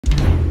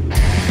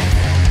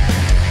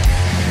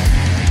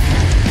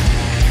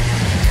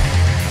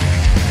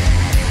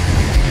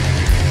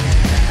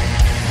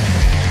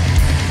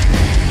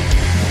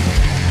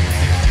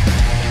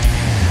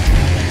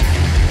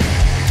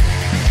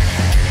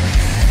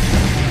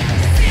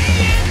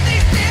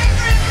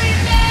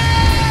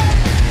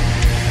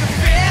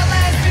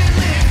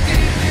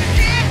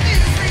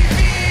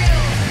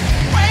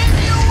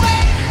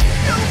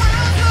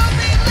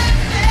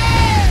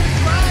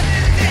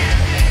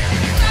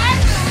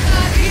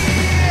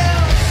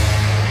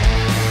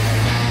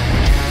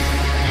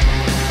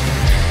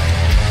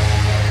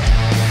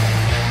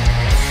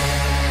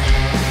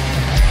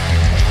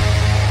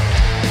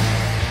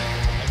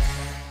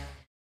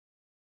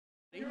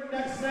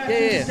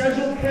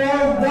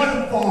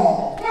one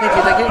fall. Thank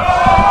you, thank you.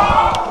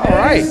 All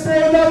right.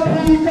 For the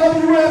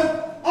PWF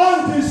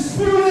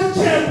Undisputed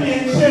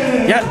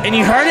Championship. Yep, and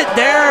you heard it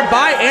there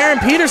by Aaron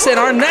Peterson.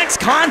 Our next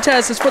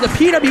contest is for the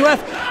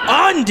PWF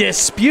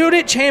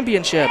Undisputed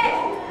Championship.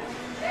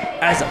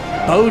 As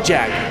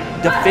Bojack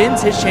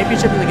defends his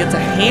championship against a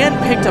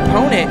hand-picked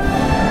opponent,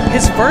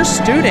 his first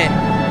student,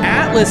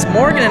 Atlas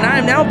Morgan, and I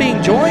am now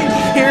being joined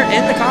here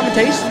in the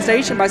commentation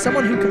station by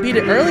someone who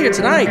competed earlier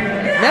tonight,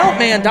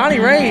 Meltman Donnie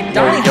Ray.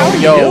 Donnie, how are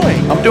you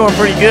doing? I'm doing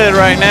pretty good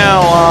right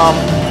now.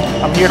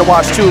 I'm here to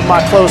watch two of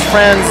my close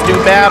friends do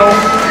battle,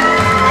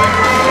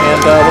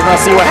 and we're gonna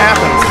see what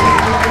happens.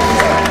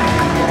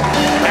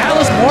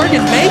 Atlas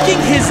Morgan making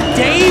his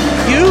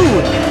debut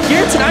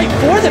here tonight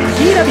for the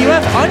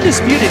PWF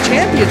Undisputed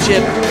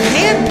Championship,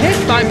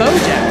 handpicked by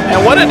Bojack.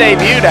 And what a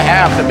debut to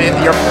have to be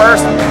your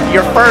first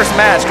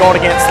match going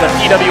against the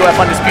PWF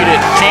Undisputed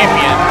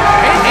Champion.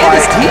 And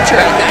his teacher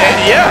at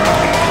that. Yeah.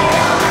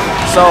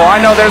 So I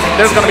know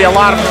there's going to be a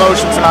lot of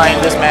emotion tonight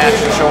in this match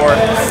for sure.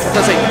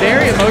 That's a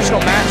very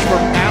emotional match for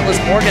Atlas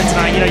Morgan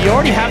tonight. You know, you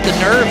already have the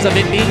nerves of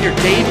it being your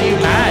debut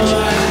match,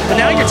 but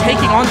now you're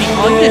taking on the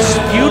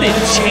Undisputed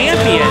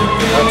Champion.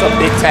 That's a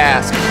big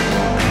task.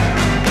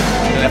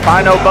 And if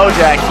I know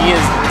Bojack, he's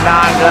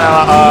not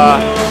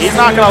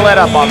gonna let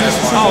up on this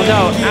one. Oh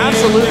no,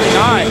 absolutely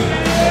not.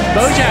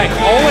 Bojack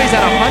always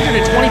at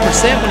 120%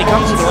 when he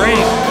comes to the ring.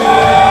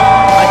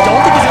 I don't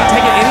think he's gonna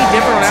take it any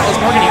different on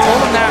Atlas Morgan. He told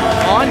him that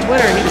on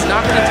Twitter. He was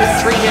not gonna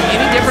treat him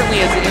any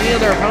differently as any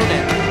other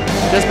opponent,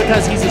 just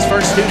because he's his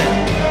first student.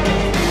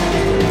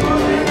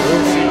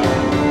 We'll see.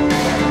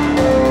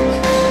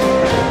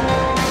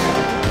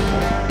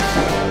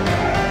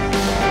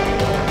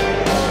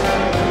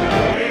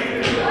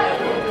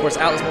 Of course,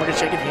 Atlas Morgan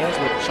shaking hands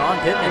with Sean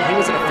Pittman. He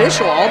was an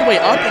official all the way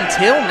up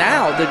until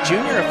now, the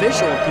junior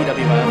official of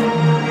PWF.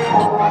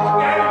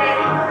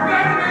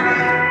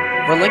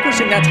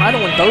 Relinquishing that title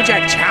when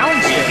Bojack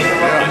challenged him.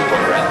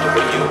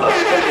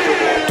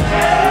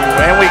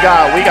 And we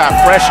got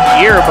fresh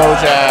gear,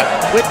 Bojack.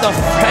 With the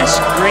fresh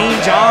green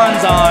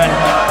johns on,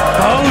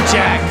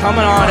 Bojack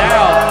coming on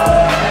out.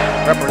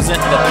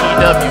 Representing the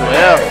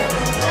PWF.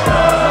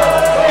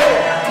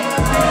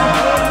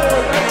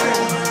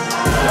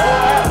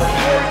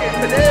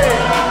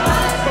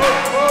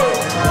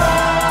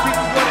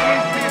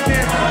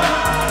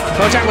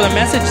 Bojack with a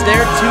message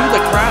there to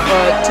the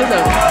crowd, to the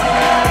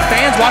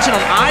fans watching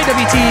on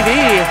IWTV.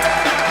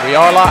 We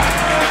are live.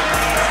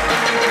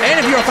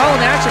 And if you are following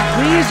the action,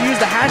 please use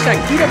the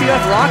hashtag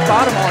PWF Rock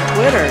Bottom on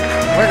Twitter.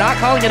 We're not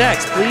calling it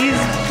X. Please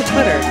to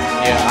Twitter.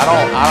 Yeah,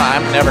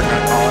 I'm never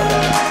gonna call it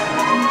that.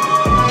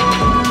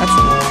 That's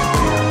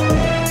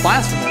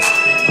blasphemous.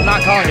 I'm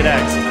not calling it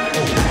X.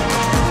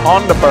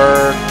 On the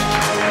bird.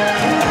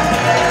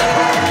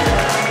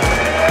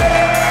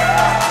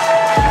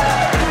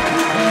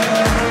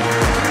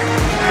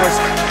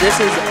 This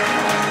is,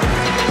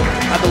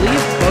 I believe,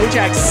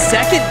 Bojack's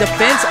second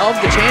defense of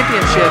the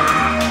championship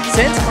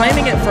since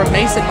claiming it from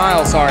Mason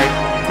Miles. Sorry,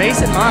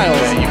 Mason Miles.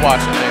 Yeah, you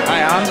watch it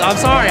there. I'm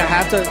sorry. I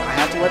have to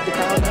let the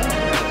crowd know.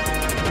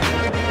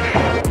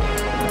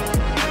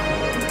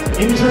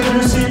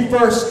 Introducing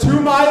first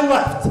to my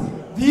left,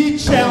 the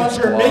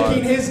challenger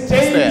making his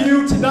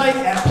debut tonight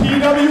at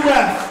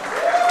PWF.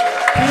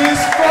 He is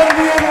from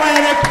the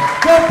Atlantic,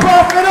 the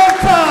prophet of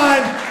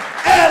time,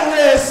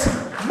 Atlas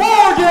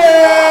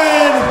Morgan!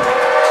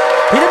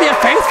 PWF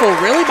faithful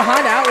really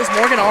behind Atlas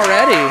Morgan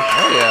already.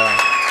 Oh yeah.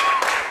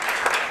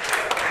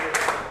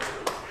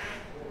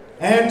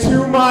 And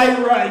to my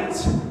right,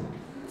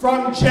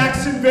 from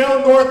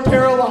Jacksonville, North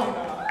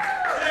Carolina,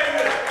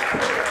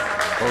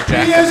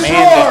 Bojack he is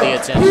your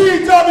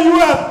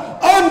PWF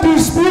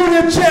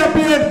Undisputed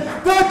Champion,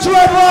 the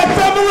Dreadlock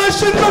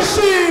Demolition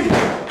Machine,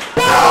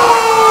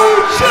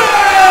 Bojack!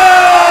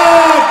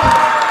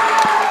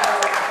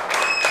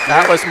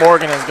 Atlas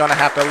Morgan is going to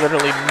have to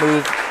literally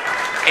move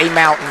a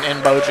mountain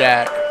in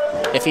Bojack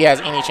if he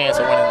has any chance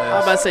of winning this. I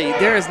was about to say,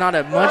 there is not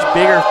a much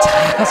bigger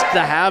task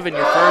to have in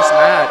your first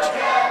match.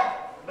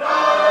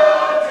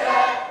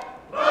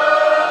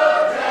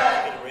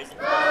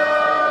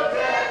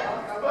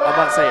 I'm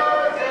about to say,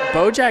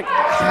 Bojack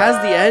has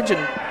the edge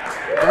in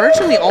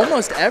virtually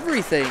almost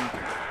everything.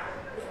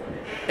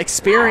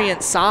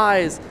 Experience,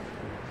 size,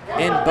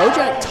 and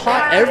Bojack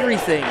taught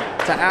everything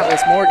to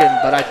Atlas Morgan,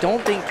 but I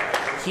don't think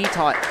he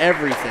taught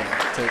everything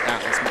to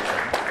Atlas Morgan.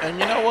 And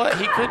you know what?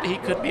 He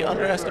could be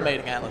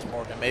underestimating Atlas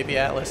Morgan. Maybe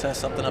Atlas has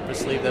something up his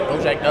sleeve that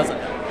Bojack doesn't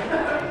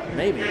know.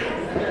 Maybe.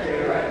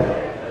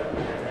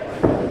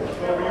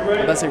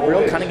 That's a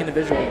real cunning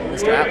individual,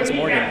 Mr. Atlas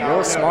Morgan.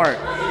 Real smart.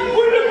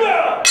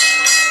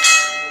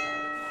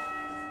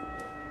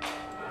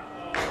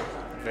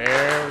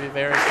 Very,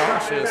 very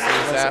cautious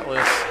is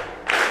Atlas.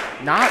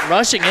 Not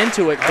rushing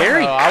into it.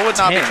 Very I would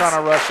not be tense.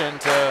 trying to rush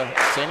into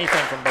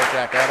anything from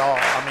Bojack at all.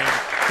 I mean,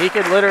 he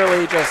could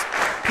literally just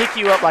pick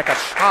you up like a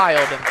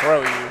child and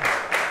throw you.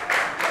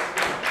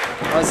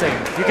 I was saying,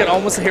 you could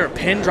almost hear a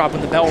pin drop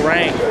when the bell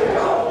rang.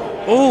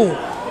 Ooh.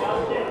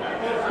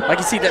 Like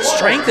you see that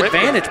strength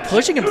advantage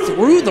pushing him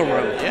through the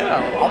rope.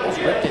 Yeah, almost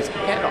ripped his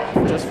head off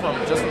just from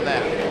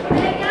that.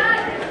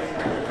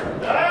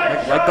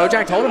 Like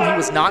Bojack told him, he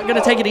was not going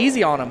to take it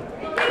easy on him.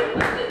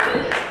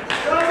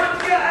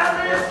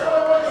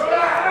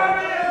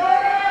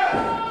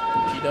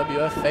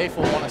 PWF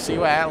faithful want to see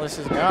what Atlas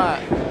has got.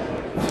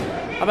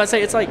 I'm about to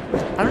say, it's like,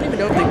 I don't even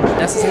know if they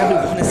necessarily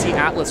want to see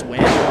Atlas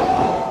win.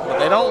 But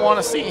they don't want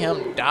to see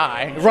him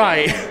die.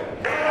 Right.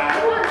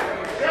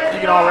 You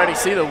can already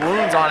see the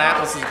wounds on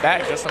Atlas's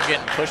back just from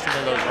getting pushed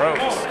into those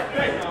ropes.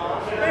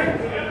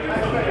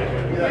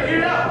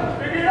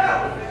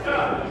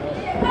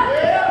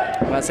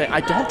 I'm about to say,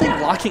 I don't think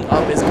locking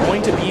up is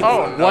going to be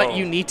what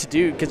you need to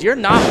do, because you're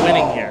not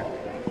winning here.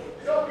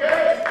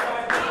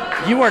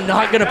 You are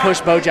not going to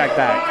push Bojack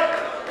back.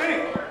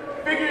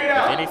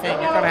 If anything,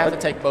 you're going to have to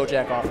take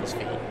Bojack off his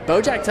feet.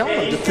 Bojack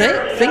telling him to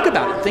think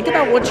about it. Think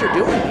about what you're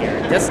doing here.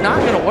 That's not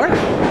going to work.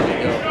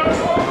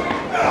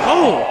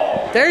 Oh,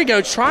 there you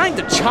go. Trying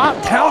to chop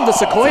down the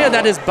Sequoia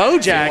that is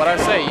Bojack. See what I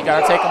say, you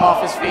got to take him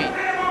off his feet.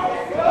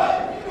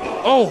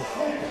 Oh,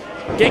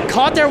 getting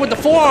caught there with the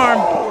forearm.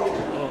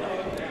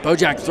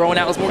 Bojack throwing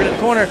Atlas Morgan in the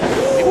corner.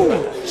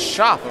 Ooh,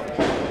 chop him.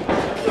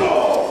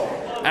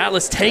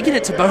 Atlas taking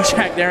it to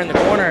Bojack there in the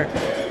corner.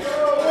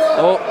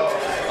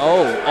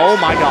 Oh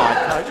my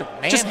God.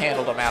 Just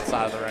manhandled him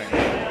outside of the ring.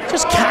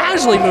 Just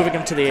casually moving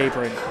him to the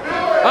apron.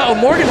 Uh-oh,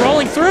 Morgan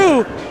rolling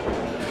through.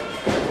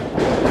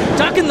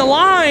 Ducking the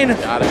line.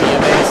 Gotta be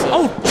evasive.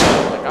 Oh,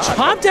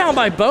 chopped down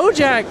by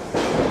Bojack.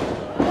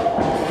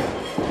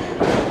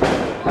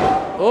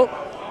 Oh.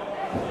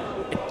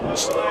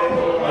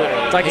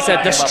 Like I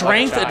said, the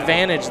strength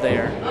advantage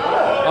there.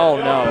 Oh,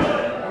 no.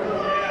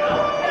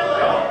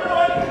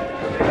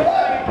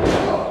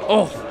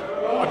 Oh.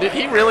 Did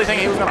he really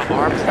think he was going to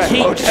arm drag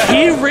Bojack?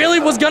 He really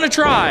was going to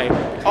try.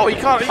 Oh, he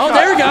caught it. Oh,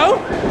 there we go.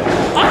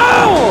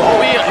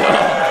 Oh!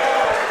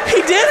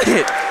 He did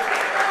it.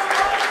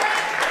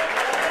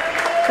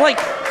 Like,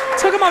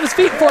 took him off his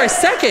feet for a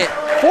second.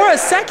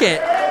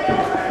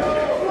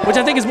 Which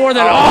I think is more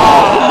than,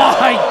 oh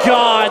my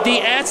God,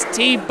 the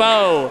ST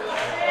Bow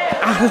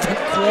out of the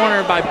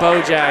corner by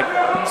Bojack.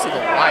 You see the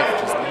light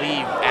just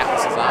leave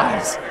Atlas's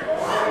eyes.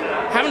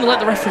 Having to let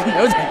the referee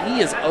know that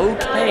he is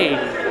okay.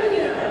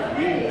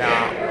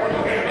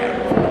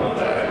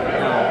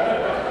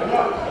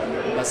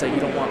 I say you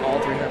don't want all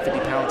 350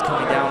 pounds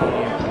coming down on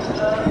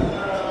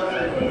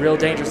you. Real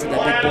dangerous in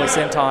that big boy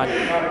senton.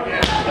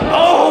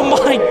 Oh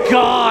my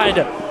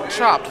God!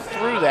 Chopped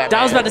through that.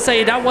 I was about to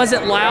say, that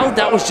wasn't loud,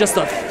 that was just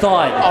a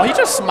thud. Oh, he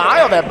just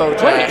smiled at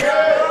Bojack.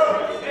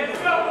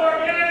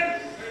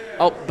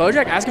 Oh,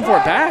 Bojack asking for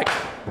it back.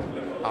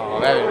 Oh,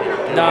 that didn't even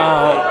do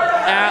No,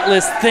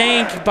 Atlas,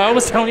 think. Bo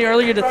was telling you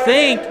earlier to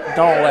think.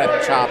 Don't let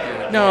him chop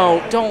you.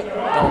 No, don't do it.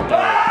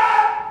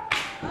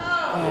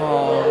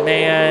 Oh,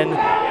 man.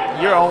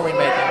 You're only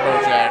making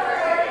Bojack.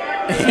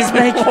 He's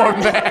making more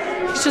mad.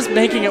 He's just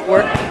making it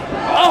work.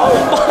 Oh,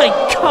 my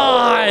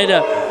God.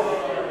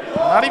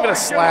 Not even a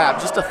slap,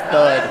 just a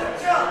thud.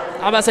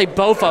 I'm about to say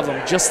both of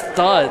them, just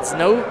thuds.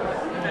 No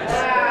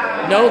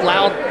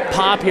loud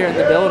pop here in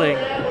the building.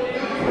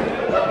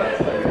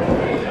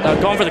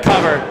 Going for the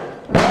cover.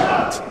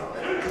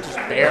 Just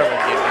barely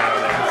getting out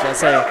of there. I was going to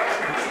say,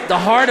 the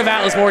heart of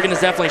Atlas Morgan is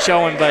definitely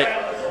showing, but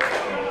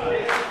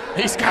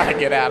he's got to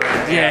get out of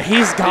it. Yeah,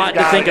 he's got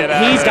to think of,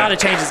 he's got to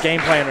change his game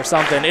plan or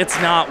something. It's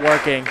not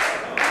working.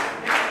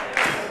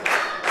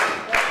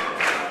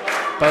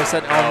 Bo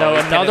said, oh no,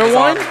 another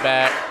one?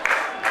 Back.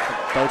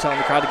 Bo telling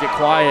the crowd to get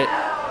quiet.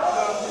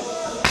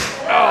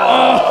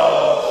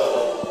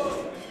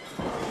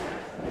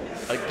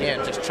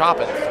 Again, just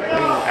chopping through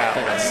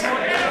Atlas.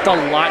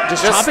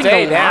 Just chopping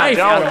the life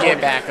out of Don't get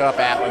back up,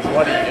 Atlas.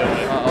 What are you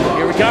doing? Uh-oh,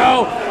 here we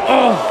go.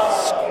 Oh.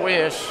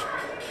 Squish.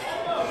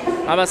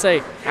 I'm about to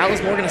say,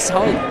 Atlas Morgan a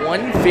solid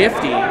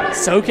 150,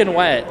 soaking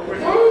wet.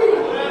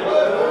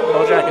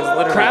 Bojack is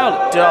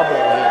literally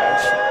double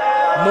his.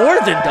 More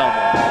than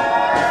double.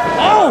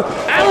 Oh,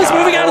 Atlas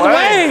moving out of the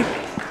way.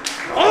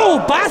 Oh,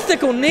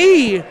 bicycle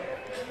knee.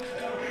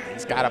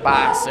 He's got a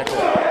bicycle.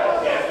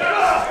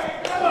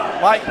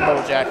 Light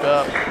Bojack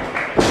up.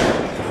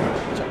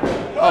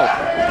 Oh,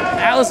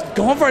 Atlas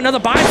going for another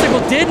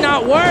bicycle, did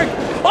not work.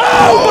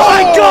 Oh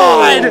my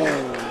God!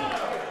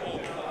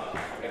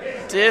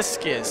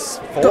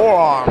 Discus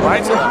forearm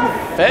right to the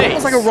face. It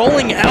was like a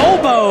rolling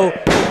elbow.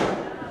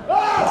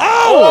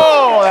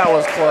 Oh, that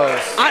was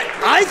close.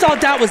 I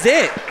thought that was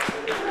it.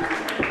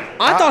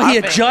 I thought he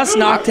had just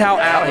knocked out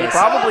Atlas. He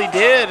probably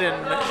did, and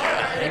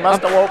he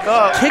must have woke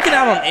up. Kicking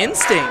out on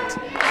instinct.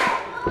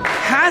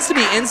 Has to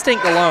be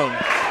instinct alone.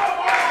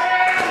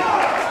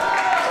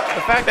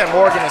 The fact that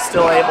Morgan is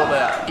still able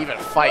to even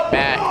fight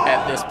back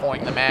at this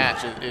point in the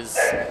match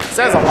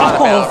says a lot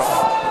about him.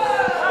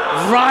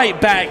 Right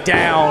back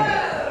down.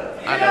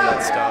 I know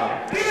that's dumb.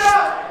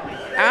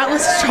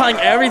 Atlas is trying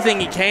everything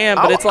he can,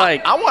 but it's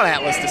like... I want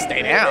Atlas to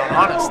stay down,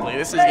 honestly.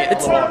 This is getting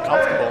a little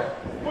uncomfortable.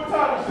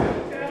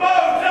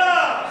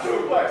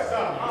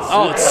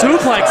 Oh, it's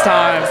suplex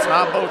time. It's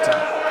not bow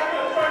time.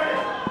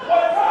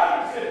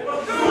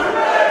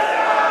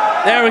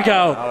 There we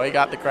go. Oh, he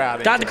got the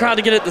crowd. Got the crowd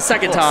to get it the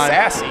second time.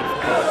 Sassy.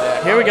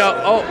 Here we go.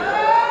 Oh.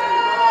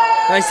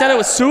 And I said it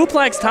was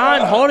suplex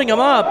time, holding him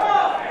up.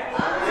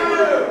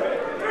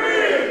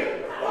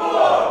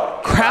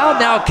 Crowd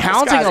now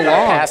counting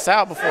along. Pass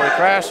out before he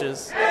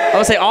crashes. I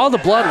would say all the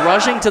blood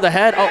rushing to the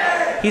head. Oh,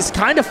 he's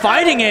kind of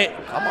fighting it.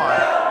 Come on.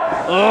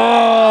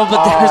 Oh,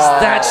 but there's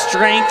that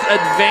strength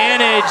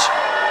advantage.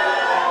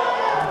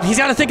 He's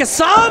got to think of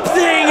something.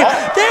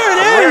 There it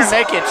is.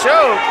 Rear naked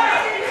choke.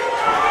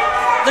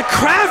 The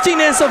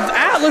craftiness of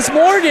Atlas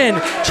Morgan,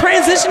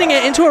 transitioning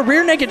it into a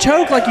rear naked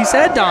choke, like you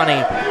said,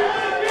 Donnie.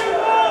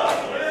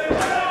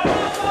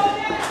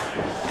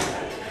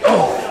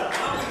 Oh.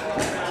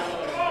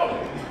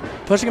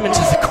 Pushing him into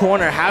the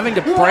corner, having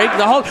to break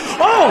the hold.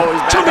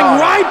 Oh, jumping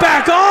right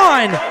back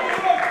on.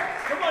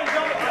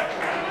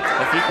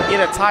 If he can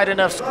get a tight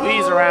enough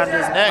squeeze around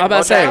his neck, I'm about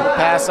to say, will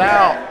pass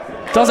out.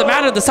 Doesn't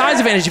matter the size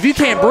advantage. If you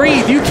can't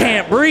breathe, you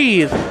can't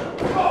breathe.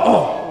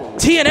 Oh,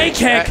 TNA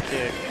kick.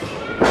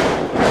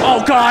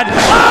 Oh, God.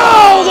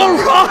 Oh,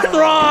 the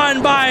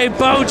run by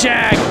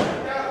Bojack.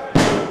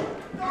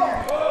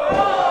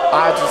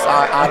 I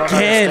don't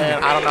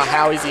understand. I don't know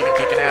how he's even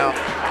kicking out.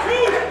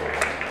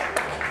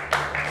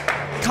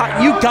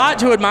 You got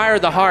to admire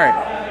the heart.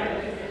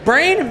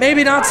 Brain,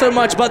 maybe not so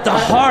much, but the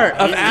heart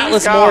of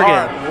Atlas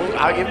Morgan.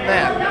 I'll give him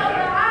that.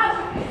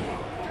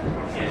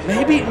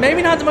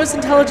 Maybe not the most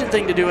intelligent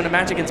thing to do in a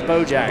match against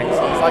Bojack. He's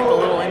like the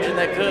little engine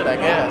that could, I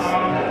guess.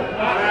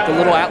 The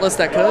little Atlas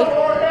that could?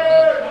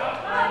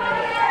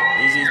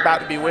 He's about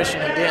to be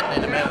wishing he didn't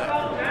in a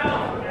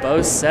minute.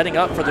 Bo's setting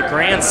up for the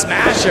Grand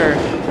Smasher.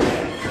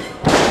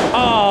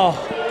 Oh.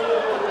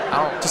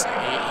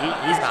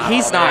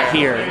 He's not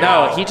here.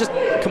 No, he just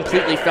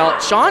completely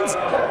felt. Sean's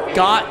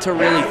got to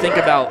really think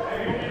about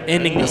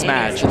ending this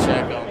match.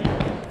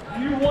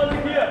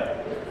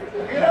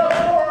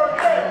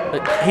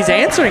 He's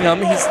answering him.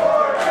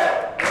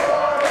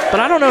 But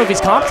I don't know if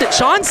he's competent.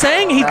 Sean's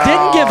saying he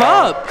didn't give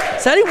up.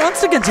 Said he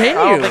wants to continue.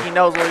 I don't think he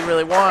knows what he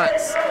really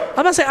wants. I'm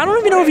about to say, I don't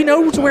even know if he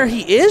knows where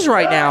he is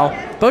right now.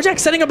 Bojack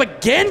setting up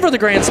again for the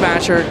Grand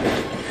Smasher.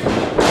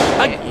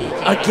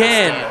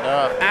 Again,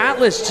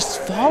 Atlas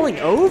just falling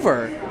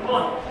over.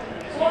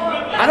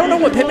 I don't know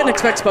what Pittman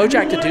expects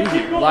Bojack to do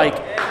here. Like,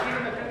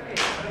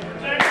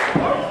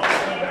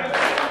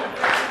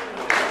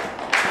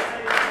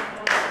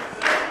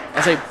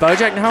 I say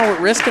Bojack now with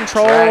wrist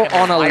control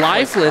on a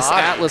lifeless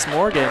Atlas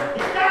Morgan.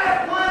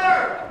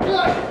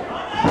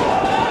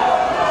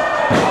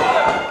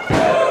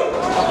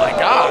 Oh my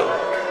God.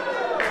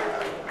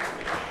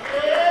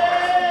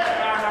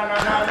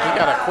 He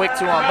got a quick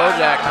two on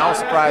Bojack, and I was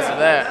surprised at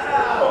that.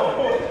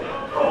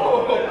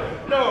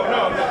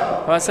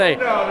 I say,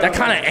 that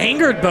kind of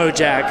angered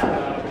Bojack.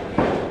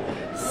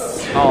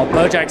 Oh,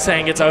 Bojack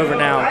saying it's over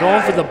now.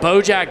 Going for the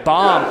Bojack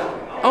bomb.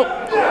 Oh,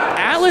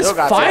 Atlas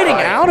fighting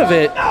out of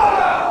it.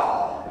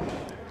 I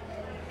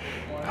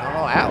don't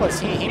know, Atlas,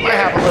 he might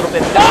have a little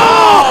bit.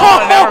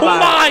 Oh, never mind.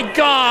 My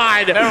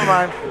God. Never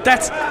mind.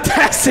 That's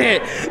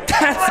it.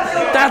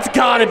 That's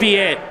gotta be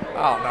it.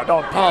 Oh, no,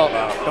 don't.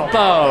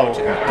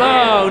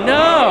 Bo,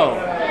 no.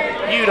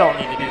 You don't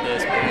need to do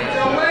this,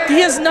 man.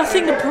 He has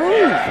nothing to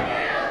prove.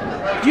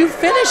 You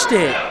finished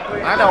it.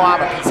 I know I'm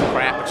a piece of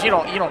crap, but you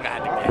don't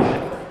gotta do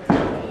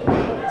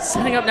that.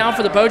 Setting up now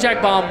for the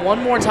Bojack bomb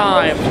one more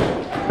time.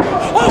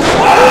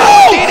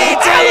 Oh!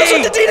 DDT! Atlas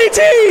with the DDT!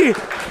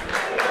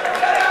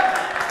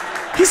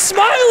 He's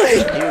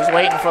smiling. He was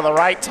waiting for the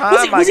right time,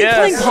 I guess. Was he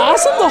playing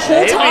possum the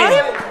whole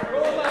time?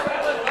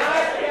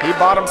 He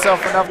bought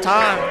himself enough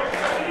time.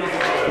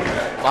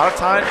 A lot of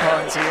time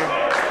puns here.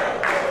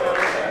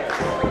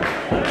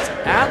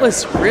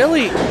 Atlas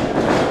really.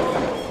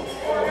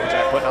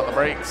 Bojack putting on the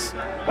brakes.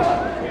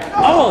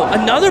 Oh,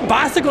 another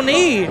bicycle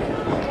knee.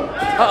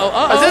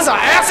 Uh-oh. Is this an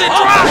acid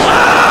drop?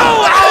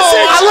 Oh,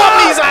 acid I love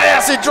these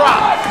acid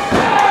drop.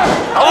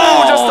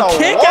 Oh, just a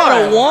kick out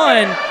of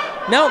one.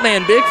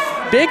 Meltman,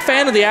 big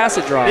fan of the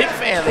acid drop. Big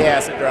fan of the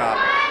acid drop.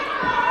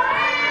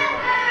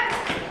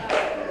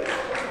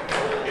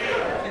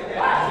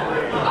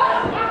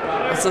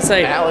 Let's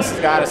say Atlas has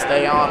got to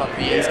stay on him.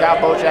 He's got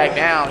Bojack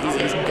down.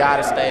 He's got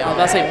to stay on him.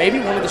 I was about to say, maybe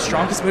one of the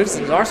strongest moves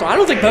in his arsenal. I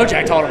don't think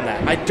Bojack taught him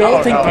that. I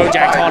don't think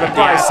Bojack taught him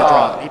the acid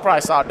drop. He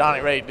probably saw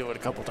Donnie Ray do it a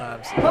couple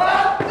times.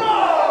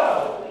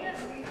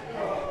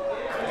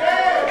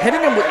 Hitting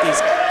him with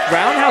these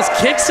roundhouse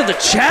kicks to the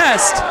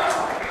chest.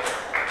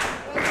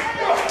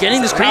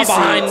 Getting this crowd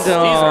behind him.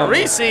 These are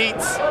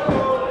receipts.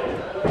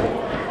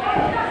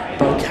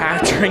 Bo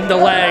capturing the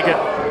leg.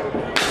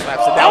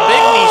 Slaps it down.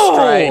 Big knee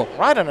straight.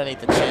 Right underneath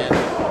the chin.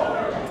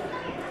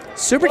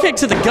 Super kick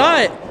to the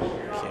gut.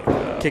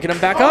 Kicking him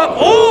back up.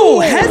 Oh,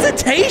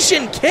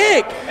 hesitation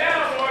kick.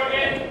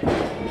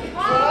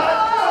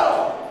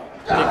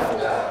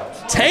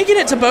 Taking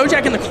it to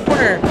Bojack in the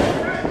corner.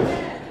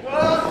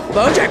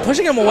 Bojack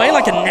pushing him away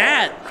like a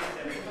gnat.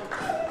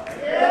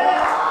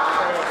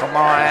 Come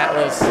on,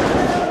 Atlas.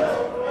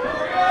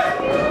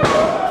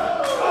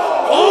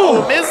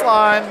 Oh,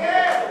 midline.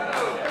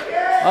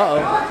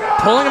 Uh-oh.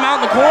 Pulling him out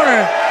in the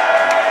corner.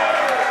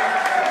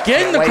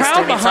 Getting the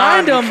crowd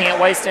behind him. Can't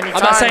waste any time.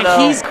 I'm about to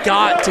say, he's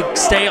got to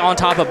stay on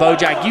top of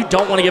Bojack. You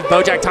don't want to give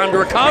Bojack time to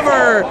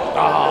recover.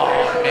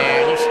 Oh,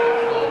 man.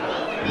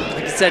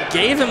 Like I said,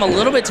 gave him a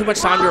little bit too much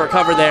time to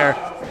recover there.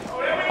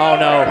 Oh,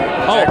 no.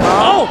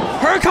 Oh,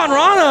 Hurricane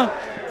Rana.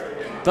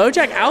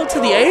 Bojack out to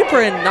the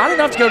apron. Not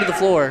enough to go to the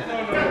floor.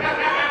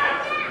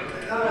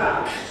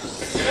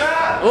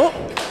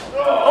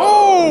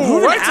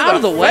 Moving right out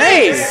of the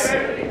way.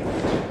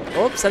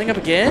 Oh, setting up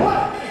again.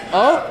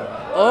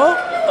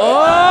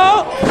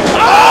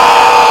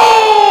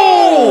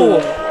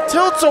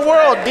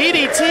 Tilt-a-whirl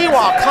DDT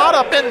while caught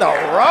up in the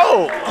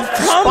rope.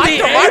 From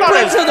the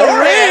apron to the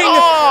ring.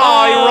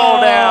 Oh, he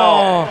rolled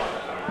out.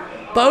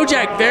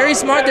 Bojack, very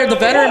smart there. The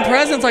veteran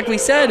presence, like we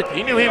said.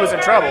 He knew he was in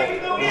trouble.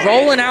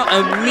 Rolling out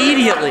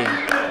immediately.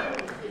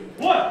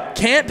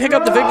 Can't pick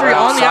up the victory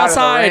on the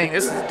outside.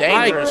 This is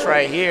dangerous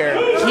right here.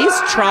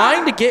 He's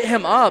trying to get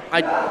him up.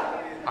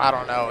 I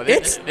don't know.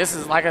 This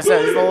is, like I said,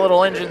 this is a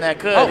little engine that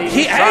could.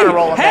 He's trying to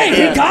roll him back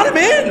Hey, he got him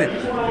in.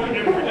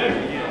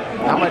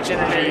 How much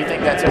energy do you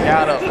think that took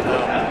out of him?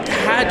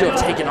 Had to have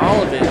taken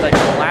all of it. Like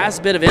the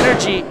last bit of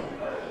energy.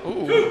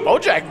 Ooh,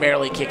 Bojack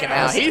barely kicking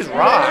out. He's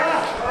rocked.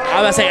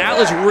 I was about to say,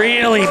 Atlas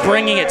really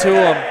bringing it to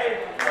him.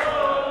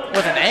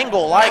 With an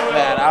angle like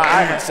that,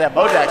 I can say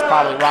Bojack's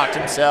probably rocked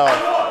himself.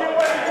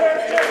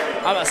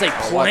 I'm about to say,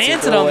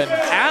 planted him.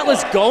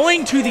 Atlas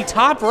going to the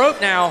top rope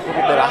now. A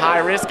little bit of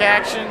high-risk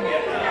action.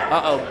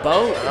 Uh-oh,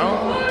 Bo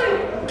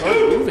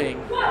moving.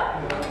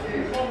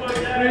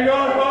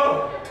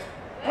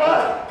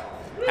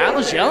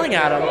 Atlas yelling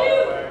at him.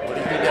 What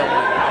is he doing?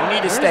 You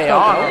need to stay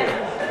on him.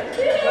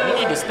 You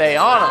need to stay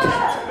on him.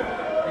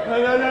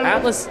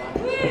 Atlas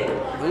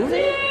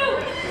moving?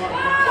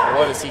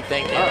 What is he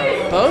thinking?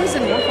 Bo's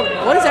in one.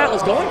 What is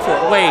Atlas going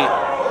for? Wait.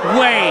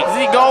 Is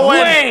he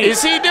going?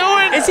 Is he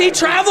doing? Is he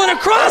traveling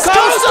across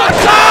coast to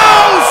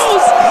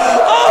coast?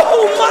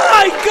 Oh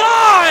my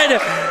God!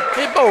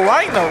 Hit Bo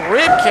right in the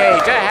rib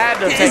cage. That had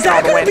to take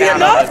all the way down. Is that going to be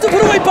enough to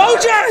put away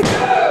Bojack?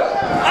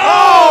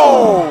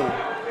 Oh!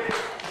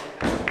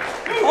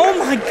 Oh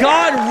my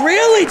God!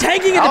 Really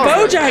taking it to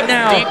Bojack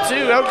now. Deep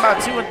two. That was about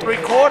 2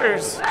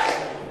 3/4.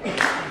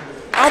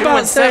 I'm about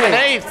to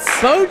say,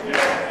 7/8.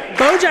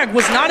 Bojack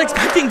was not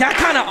expecting that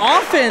kind of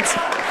offense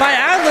by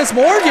Atlas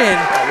Morgan.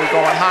 We're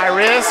going high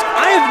risk.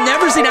 I have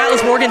never seen Atlas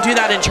Morgan do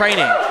that in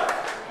training.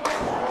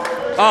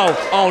 Oh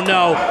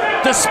no.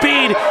 The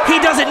speed.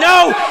 He doesn't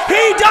know.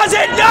 He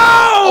doesn't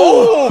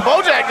know. Oh,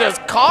 Bojack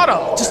just caught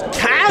him. Just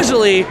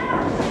casually.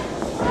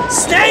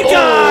 Snake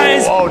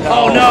eyes. Oh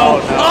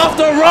no. Off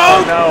the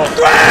rope. Oh, no.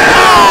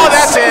 Grab.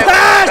 That's it.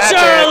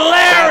 Smasher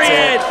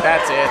lariat.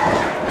 That's it.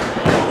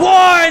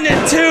 1,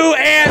 2,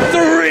 and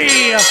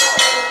 3.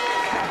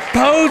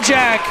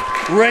 Bojack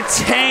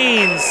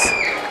retains.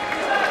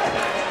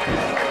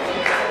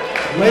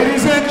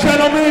 Ladies and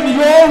gentlemen,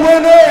 your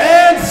winner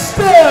and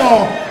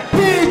still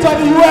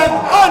PWF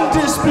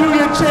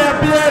Undisputed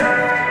Champion,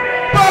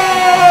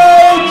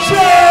 Bojack!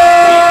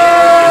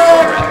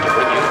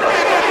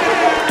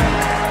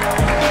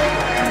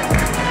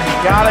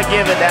 Gotta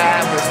give it to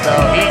Atlas,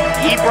 though.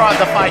 He brought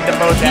the fight to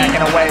Bojack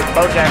in a way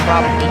Bojack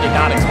probably did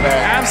not expect.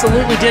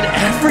 Absolutely did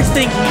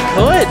everything he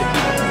could.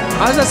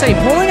 I was going to say,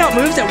 pulling out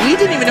moves that we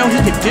didn't even know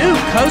he could do,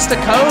 coast to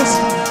coast.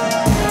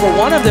 For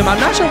one of them, I'm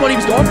not sure what he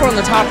was going for on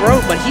the top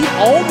rope, but he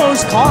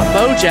almost caught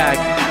Bojack.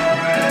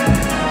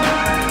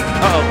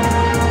 Uh-oh.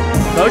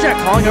 Bojack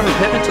calling over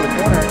Pittman to the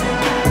corner.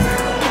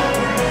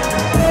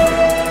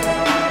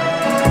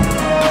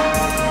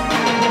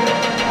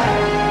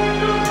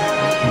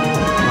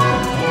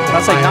 I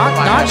was like,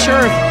 not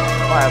sure if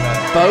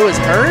Bo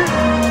is hurt.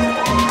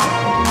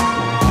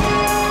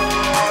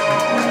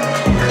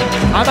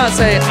 I'm about to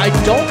say, I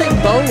don't think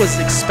Bo was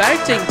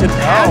expecting to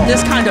have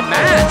this kind of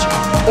match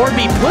or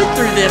be put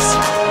through this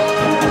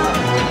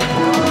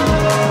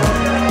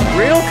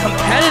real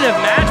competitive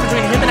match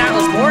between him and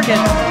Atlas Morgan.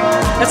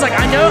 It's like,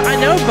 I know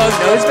Bo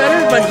knows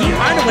better, but he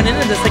kind of went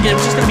into this thinking it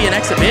was just going to be an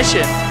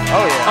exhibition.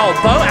 Oh, yeah. Oh,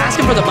 Bo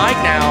asking for the mic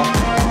now.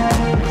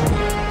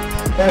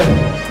 Hey,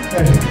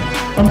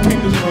 I'm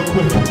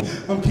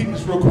keeping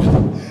this real quick.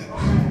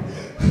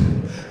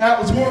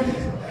 Atlas Morgan.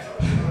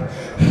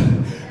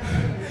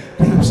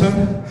 Son.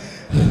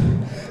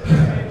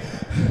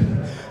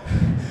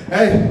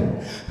 Hey,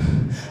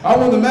 I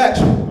won the match.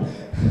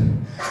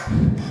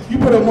 You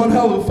put up one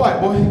hell of a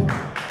fight, boy.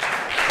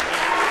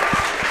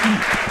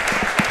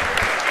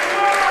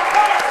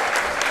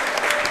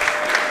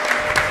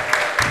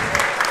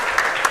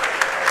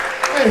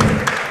 Hey,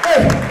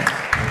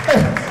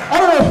 I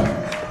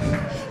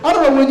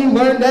don't know when you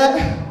learned that,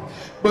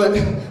 but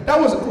that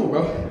wasn't cool,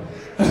 bro.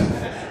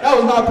 That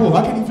was not cool.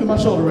 I can't even feel my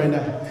shoulder right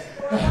now.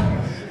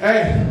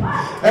 Hey,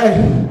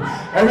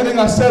 everything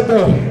I said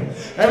though,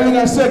 everything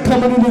I said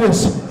coming into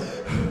this,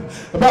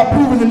 about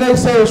proving the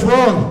naysayers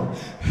wrong,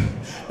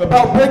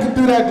 about breaking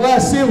through that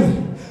glass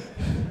ceiling,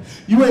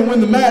 you ain't win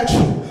the match,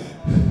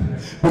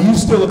 but you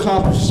still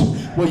accomplished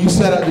what you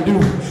set out to do.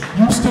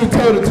 You stood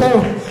toe to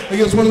toe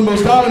against one of the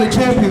most dominant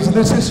champions in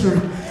this history,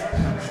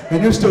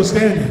 and you're still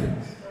standing.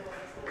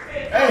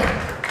 Hey,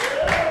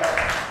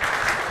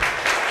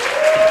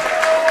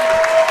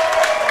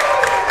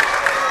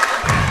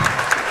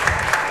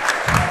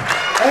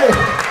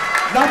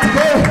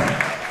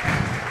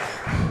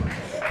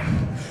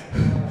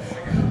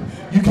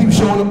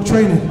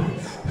 training.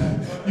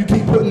 You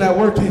keep putting that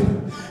work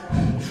in.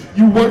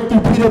 You work through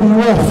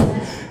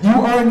PWF.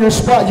 You earn your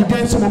spot. You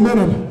gain some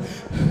momentum.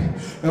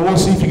 And we'll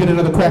see if you get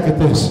another crack at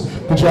this.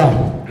 Good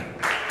job.